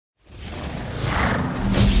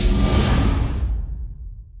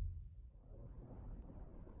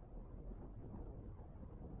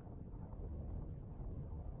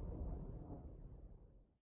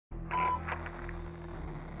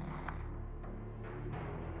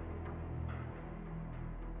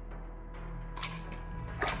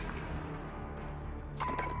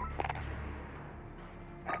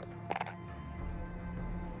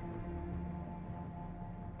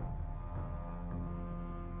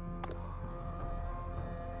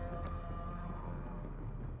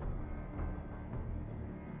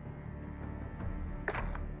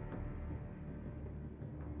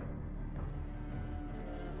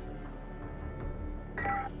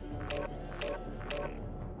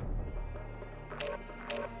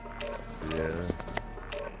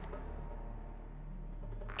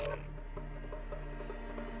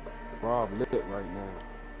right now.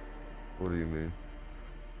 What do you mean?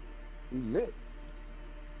 He lit.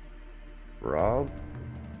 Rob?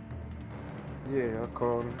 Yeah, I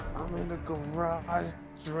called him. I'm in the garage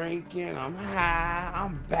drinking. I'm high.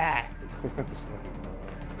 I'm back. It's like,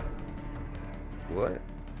 What?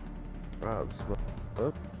 Rob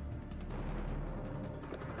smoke?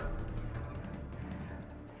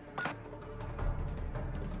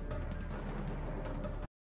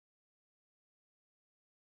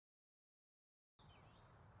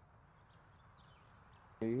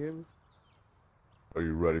 Can you hear me? Are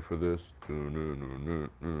you ready for this?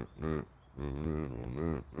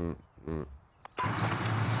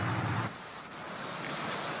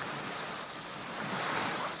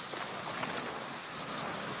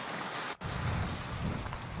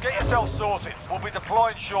 Get yourself sorted. We'll be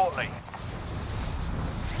deploying shortly.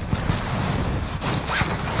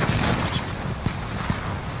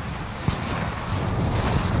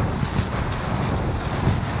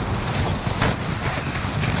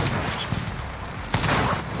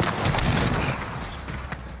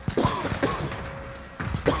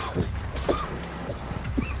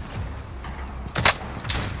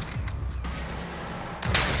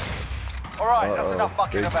 Alright, that's enough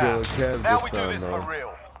mucking about. Now we do this for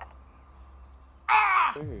real.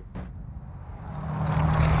 Ah!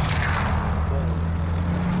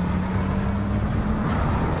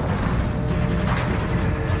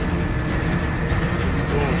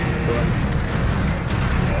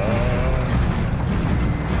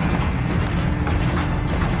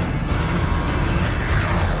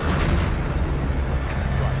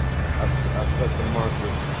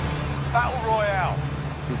 Battle Royale.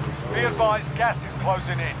 Be advised, gas is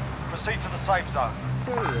closing in. Proceed to the safe zone.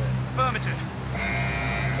 Affirmative.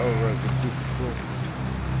 Oh, right, the super cool.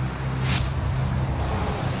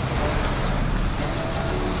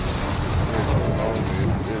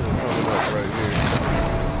 Right here.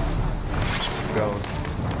 Going.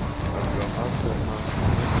 I'm going. I'll set mine.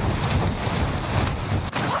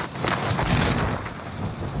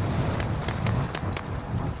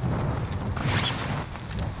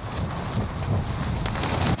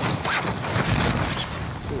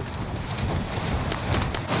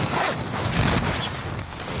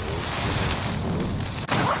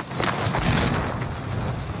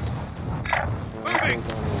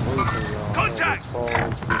 Contact! I'm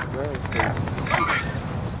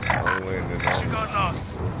landing What you got lost?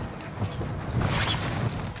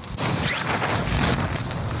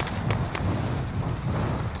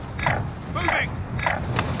 Moving!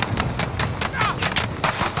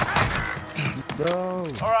 No!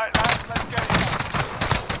 Alright, lads, let's get it.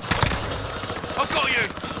 I've got you!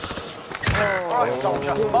 Alright,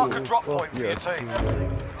 soldier, mark a drop point for your team.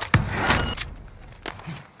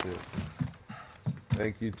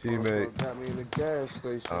 Thank you, teammate. Got me in the gas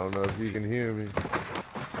station. I don't know if you can hear me.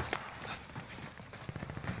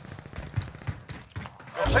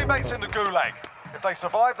 Your teammates in the gulag. If they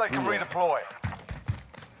survive, they can redeploy.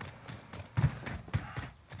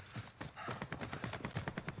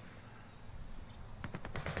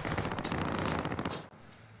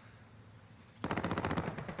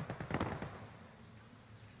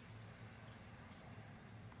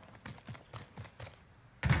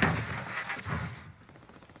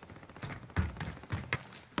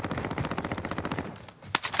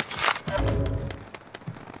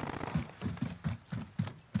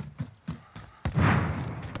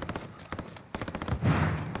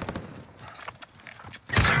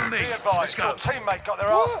 Be advised, your teammate got their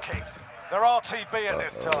ass kicked. They're RTB at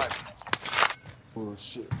this time.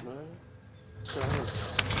 Bullshit, man.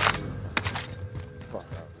 Fuck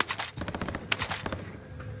out.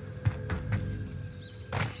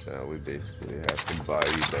 Now we basically have to buy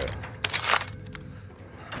you back.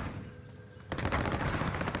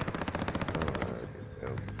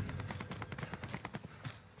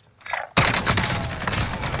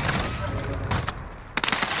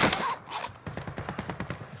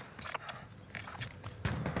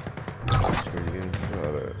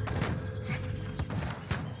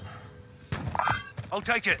 I'll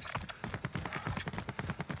take it.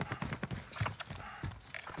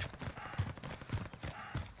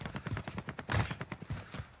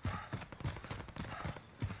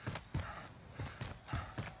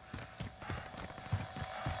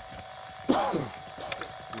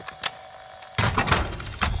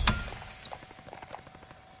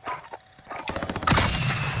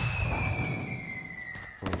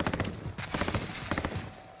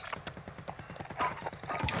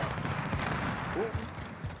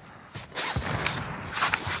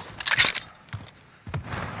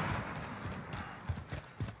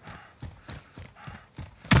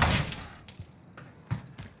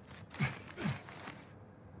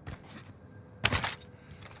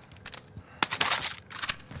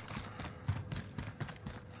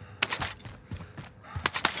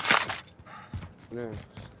 Yeah.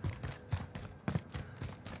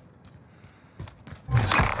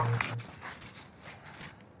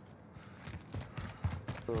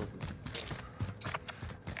 Oh.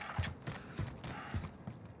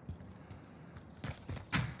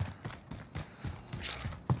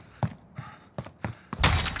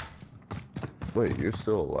 Wait, you're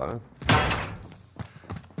still alive?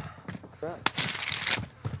 Back.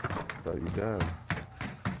 Thought you died.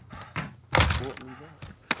 What me back?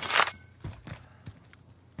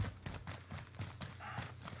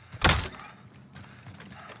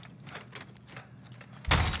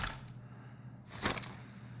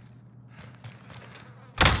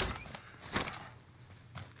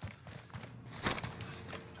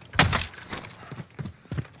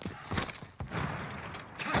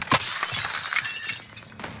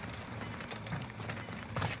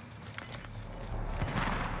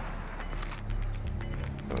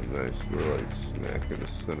 Oh, nice. We're like smack in the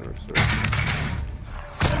center circle.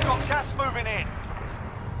 We've got gas moving in.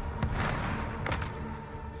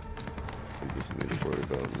 We just need to worry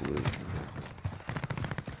about loot.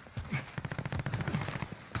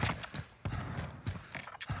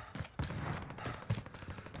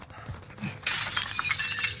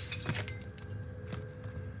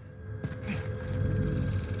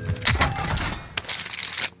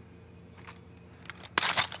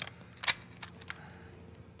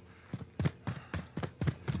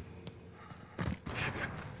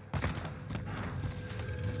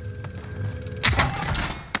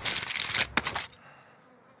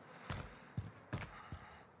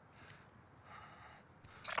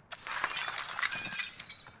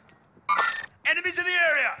 Enemies in the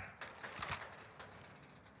area.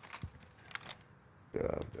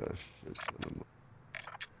 Yeah, I've got shit in them.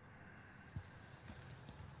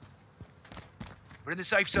 We're in the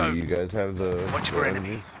safe Do zone. you guys have the Watch for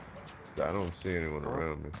enemies? I don't see anyone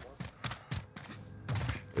around me.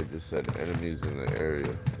 They just said enemies in the area.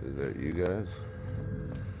 Is that you guys?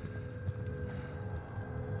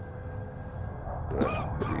 Yeah,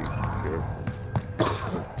 be careful.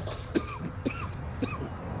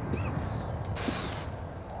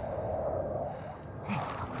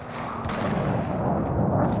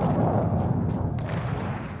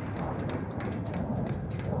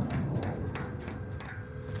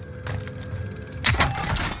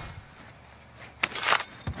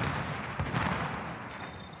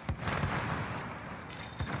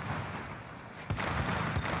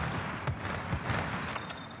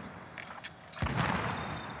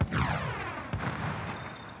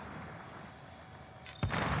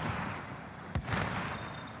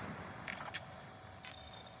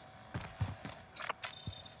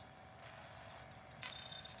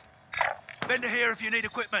 Vendor here if you need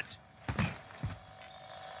equipment.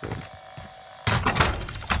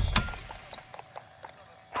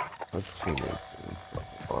 I've seen it.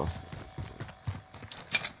 Awesome.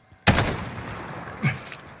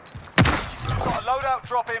 Got a loadout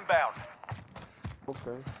drop inbound.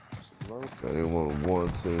 Okay. Low. Anyone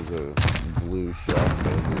wants, there's a blue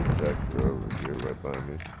shotgun injector over here right by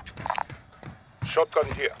me. Shotgun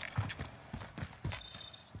here.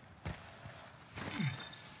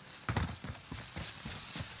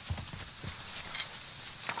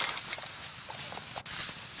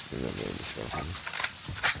 I think I made the shotgun.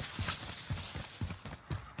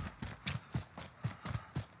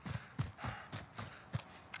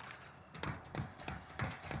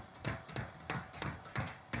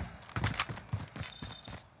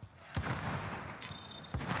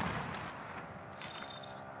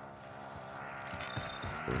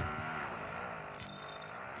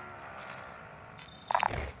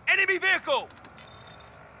 Enemy vehicle.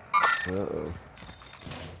 Uh-oh.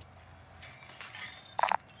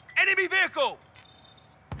 Enemy vehicle.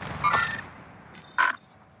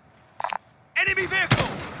 Enemy vehicle.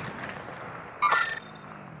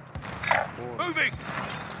 Moving.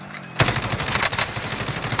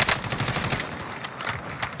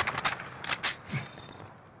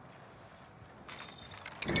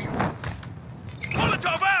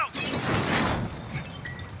 Molotov out.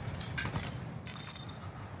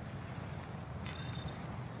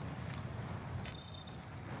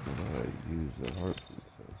 I use the heartbeat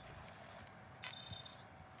sensor.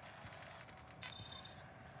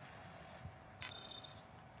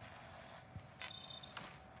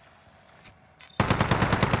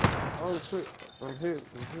 Oh shit. I'm hit.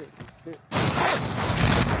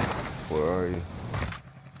 Where are you?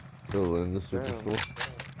 Still in the Damn. superstore?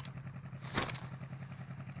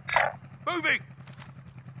 Moving.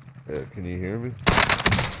 Yeah, can you hear me?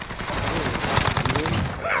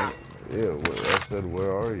 Yeah, I said,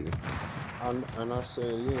 where are you? And I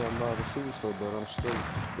said, yeah, I'm about to shoot her, but I'm straight.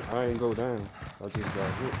 I ain't go down. I just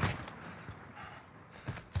got hit.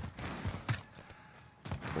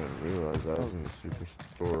 I didn't realize I was in the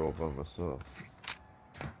superstore all by myself.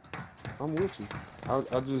 I'm with you.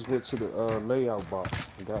 I just went to the layout box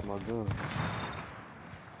and got my gun.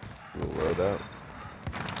 You'll load out.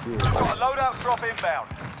 Yeah. Got a loadout drop inbound.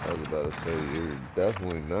 I was about to say, you're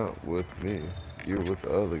definitely not with me. You're with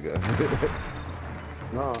the other guy.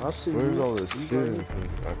 No, I see Where's you. all this You shit?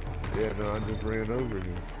 Yeah, no, I just ran over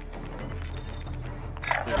here.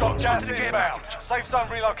 Got gas inbound. Safe zone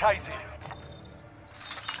relocated.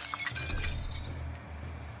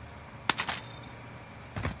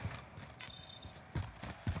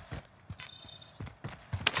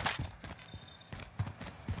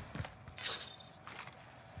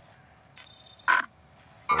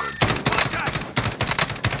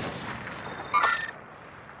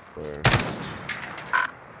 Where?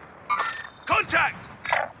 Contact!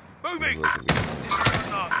 Moving!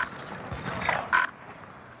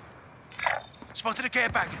 Spotted a care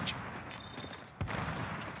package.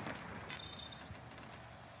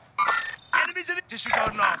 Enemies of the...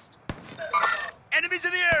 Disregard last. Enemies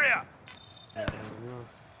in the area!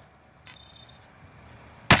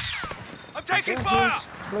 I'm taking fire!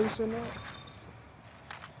 Placing that?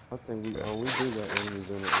 I think we do got enemies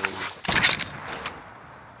in the area.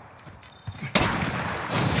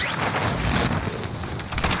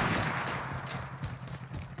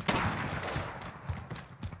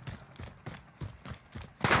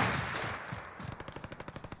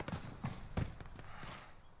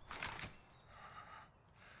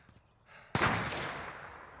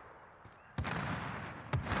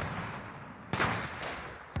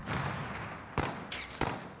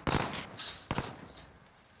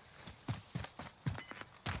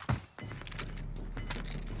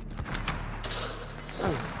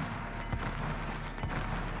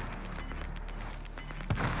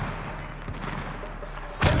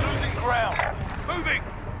 Losing ground. Moving!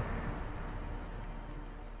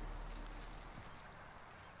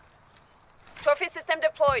 Trophy system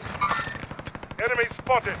deployed. Enemy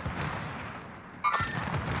spotted.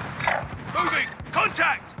 Moving!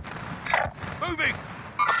 Contact! Moving!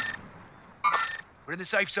 We're in the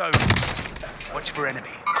safe zone. Watch for enemy.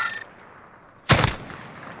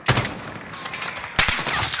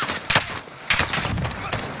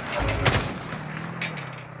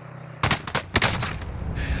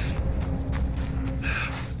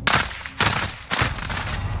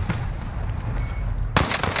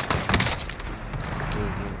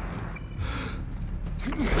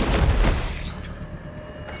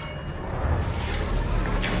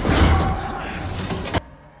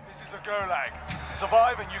 Gulag.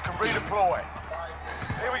 Survive and you can redeploy.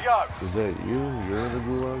 Here we go. Is that you? You're in the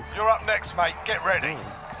gulag? You're up next, mate. Get ready.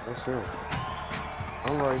 That's him.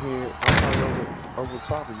 I'm right here. I'm right over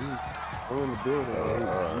top of you. I'm in the building.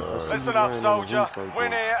 Listen up, soldier.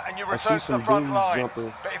 Win here and you return to the front line.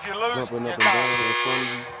 But if you lose, jumping you're up and down in done. front of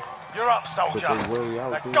you. You're up, soldier. But they way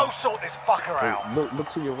out Now there. go sort this fucker Hey, out. look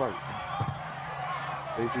to your right.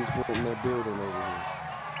 They just went in that building over here.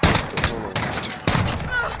 Hold on.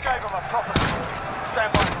 You gave him a proper score.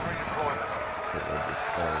 Stand by for redeployment.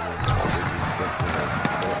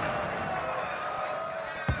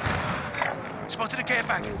 Spotted a care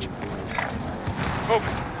package.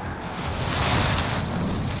 Moving.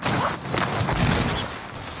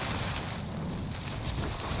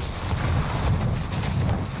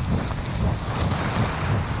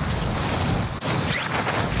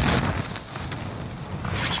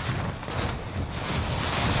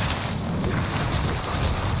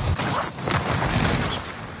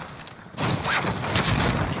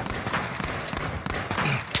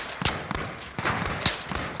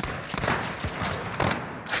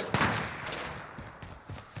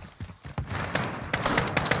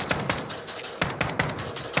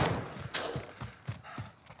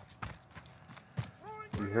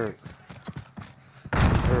 He hurt. He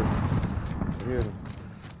hurt. I hit him.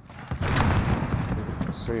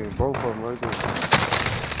 I'm seeing both of them right there.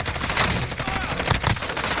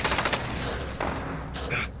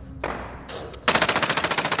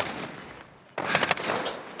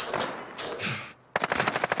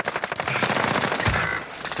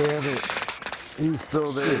 Damn it. He's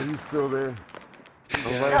still there. Shit. He's still there.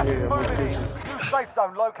 I'm right here. I'm gonna get you. New safe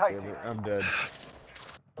zone located. Damn it. I'm dead.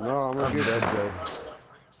 No, I'm gonna I'm get dead, you. dead.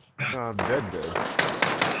 No, I'm dead.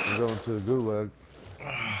 I'm going to the gulag.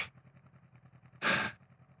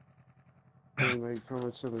 Teammate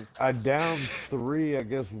coming to the. I downed 3. I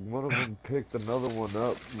guess one of them picked another one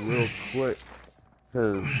up real quick.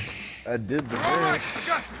 Cause I did the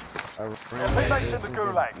math. I Your ran teammates right in the there.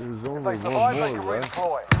 gulag. There was If only they one survive, they more, can right?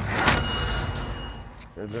 redeploy.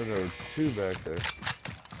 And then there were two back there.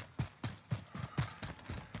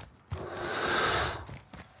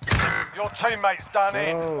 Your teammate's done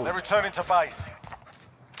in. No. They're returning to base.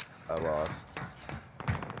 I lost.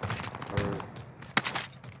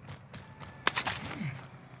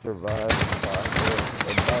 Survived a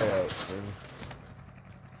buyout thing.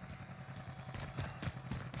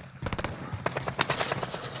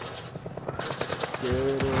 Get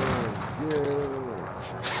him! Get him!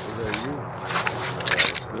 Was that you?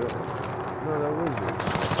 Yeah. No, that was you.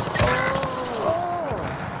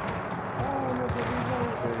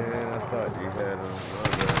 Man, I thought you had him.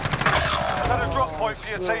 Set a drop point for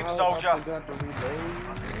your team, soldier.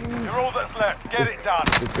 You're all that's left. Get it done.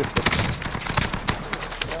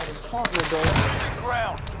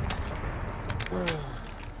 Ground.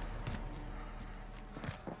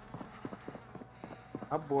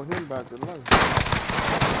 I brought him back to life.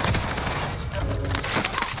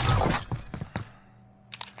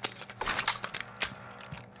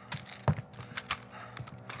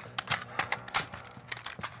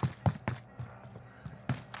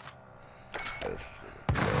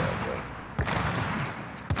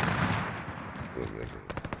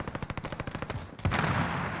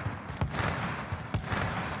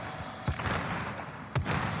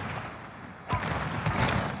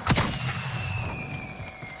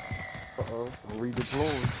 Uh-oh, I'm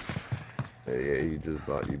redeploying. Hey, yeah, he just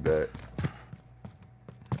bought you back.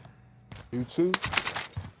 You too?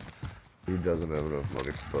 He doesn't have enough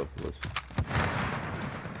money for both of us.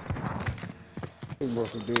 He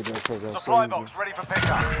must have did that because I Supply saved box him. ready for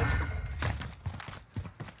pickup.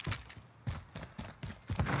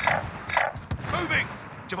 Moving!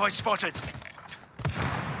 Device spotted.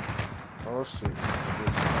 Oh shit.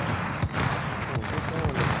 Oh, get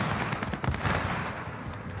down there.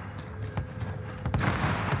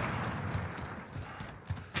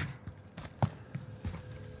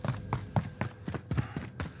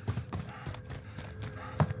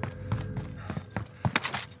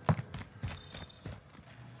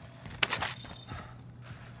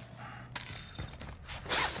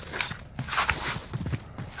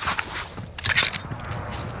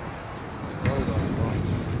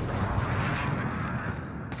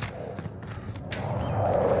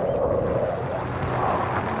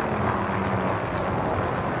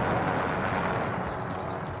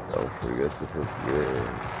 Don't forget to put your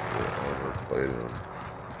armor plate on.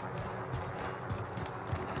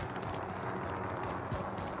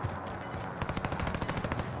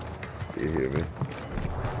 You hear me?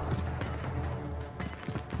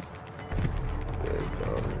 There you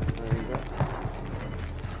go.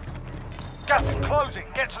 Gas is closing.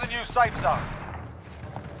 Get to the new safe zone.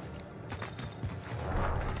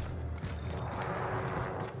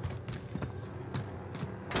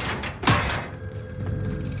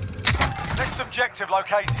 Next objective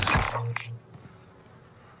located.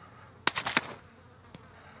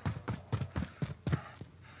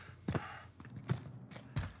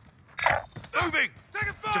 Moving!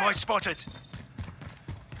 Device spotted.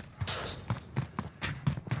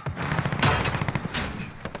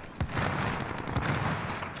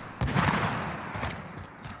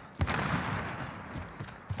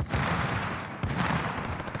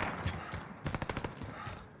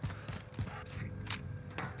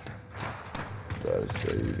 Gotta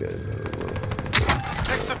show you guys how it works.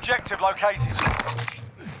 Next objective located.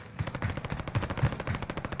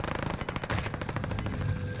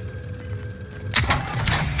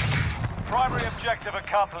 Primary objective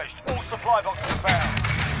accomplished. All supply boxes found.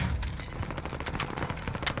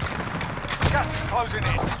 Gas is closing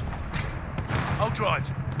in. I'll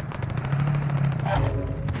drive.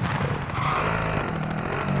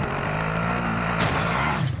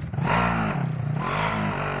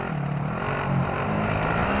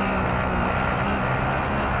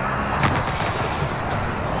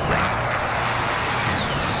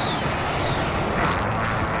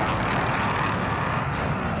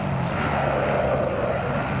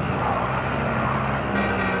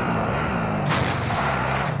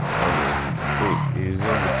 He's in the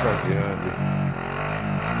truck behind you.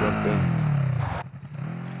 Jump in.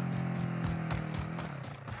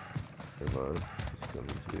 Come on, he's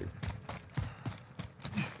coming to you.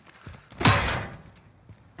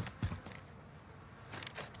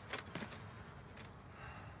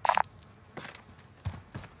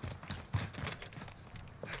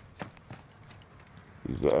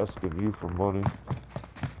 He's asking you for money.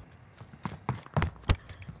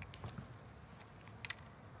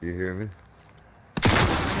 You hear me?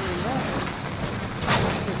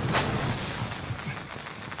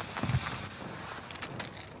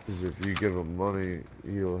 Because if you give him money,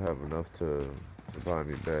 he'll have enough to buy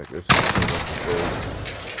me back. It's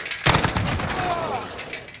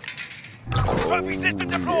Trophy system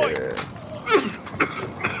deployed.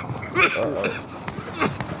 Uh-oh.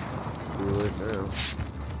 Too late now.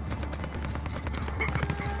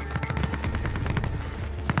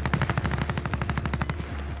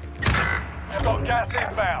 You've got gas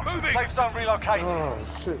inbound. Moving. Safe zone relocated. Oh,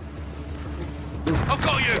 shit. I've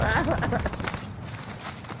got you.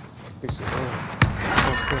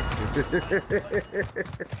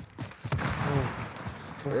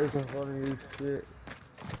 There's some funny shit.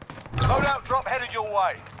 Loadout drop headed your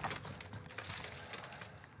way.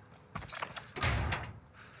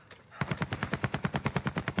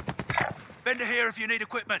 Vendor here if you need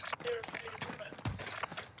equipment.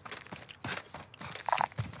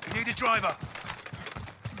 You need a driver.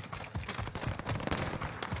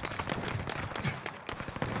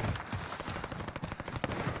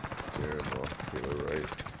 Terrible. You're right.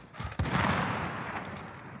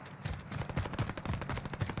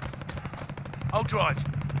 I'll drive.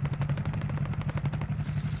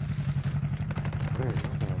 Hey, I'm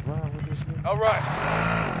gonna ride with this nigga. All right.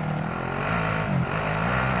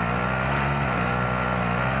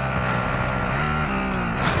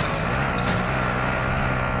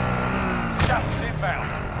 Gas is inbound.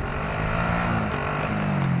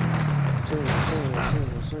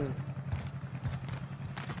 See.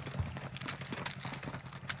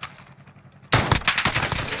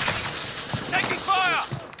 Taking fire!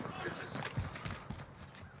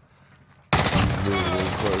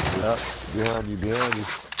 Yep. Behind you.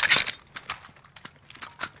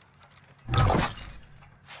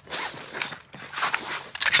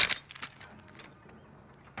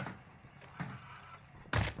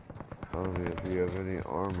 I don't know if you have any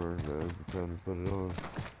armor, though. I'm trying to put it on.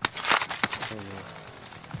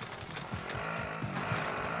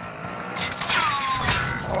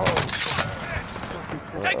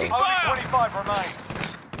 Taking Only fire! 25 remain.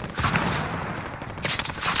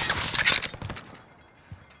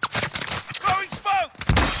 Throwing smoke!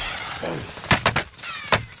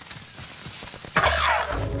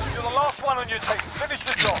 You're the last one on your team. Finish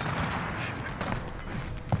the job.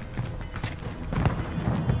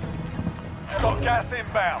 You've got gas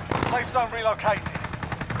inbound. Safe zone relocated.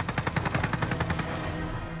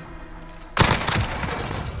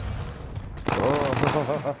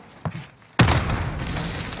 Oh.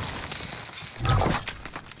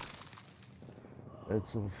 That's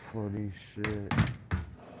some funny shit.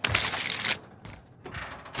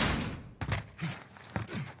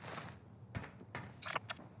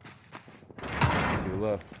 You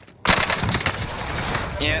left.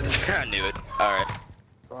 Yeah, I knew it. Alright.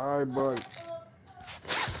 Alright, bud.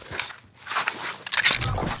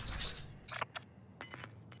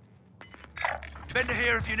 Vendor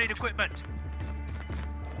here if you need equipment.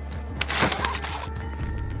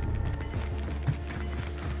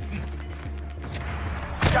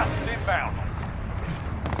 Gas is inbound.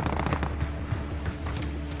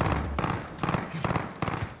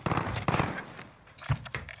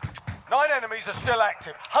 Nine enemies are still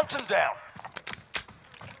active. Hunt them down.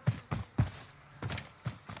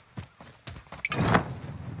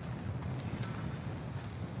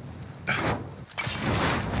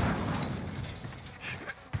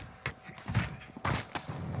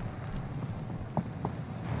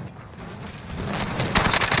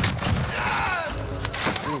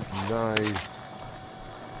 Nice.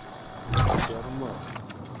 Set him up.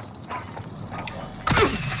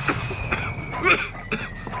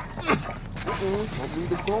 Don't be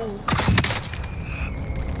the goal.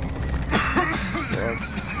 Yeah.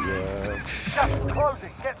 Gas is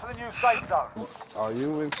closing. Get to the new safe zone. Are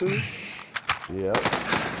you in two? Yep.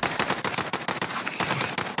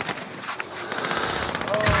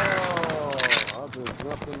 Oh, I just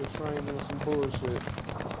jumped in the train on some bullshit.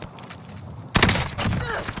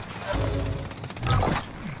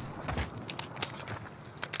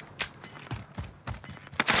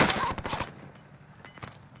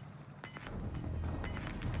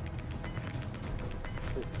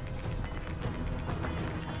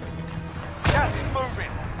 Gas is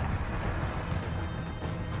moving.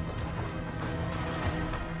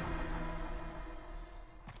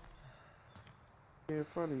 In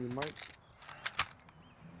front of you, Mike.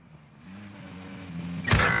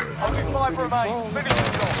 Only 5 remain. Finish the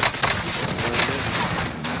job.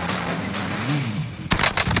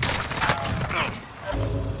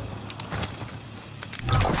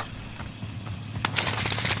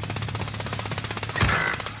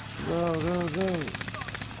 Go.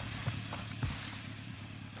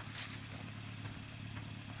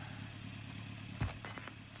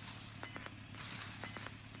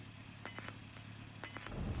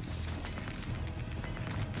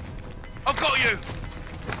 I've got you.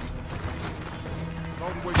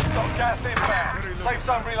 Got gas inbound. Safe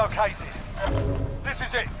zone relocated. This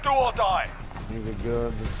is it. Do or die. Nigga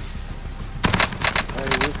good. Hey,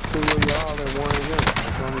 there's 2 of y'all and 1 of them.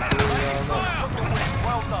 There's only 3 of y'all left.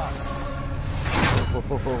 Well done.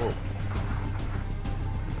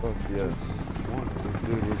 Oh, yes. This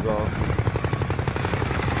dude was awesome.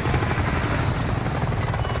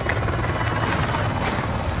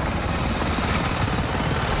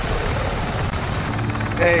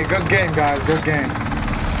 Hey, good game, guys. Good game.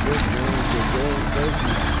 Good game. Thank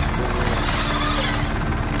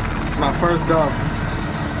you. My first dub.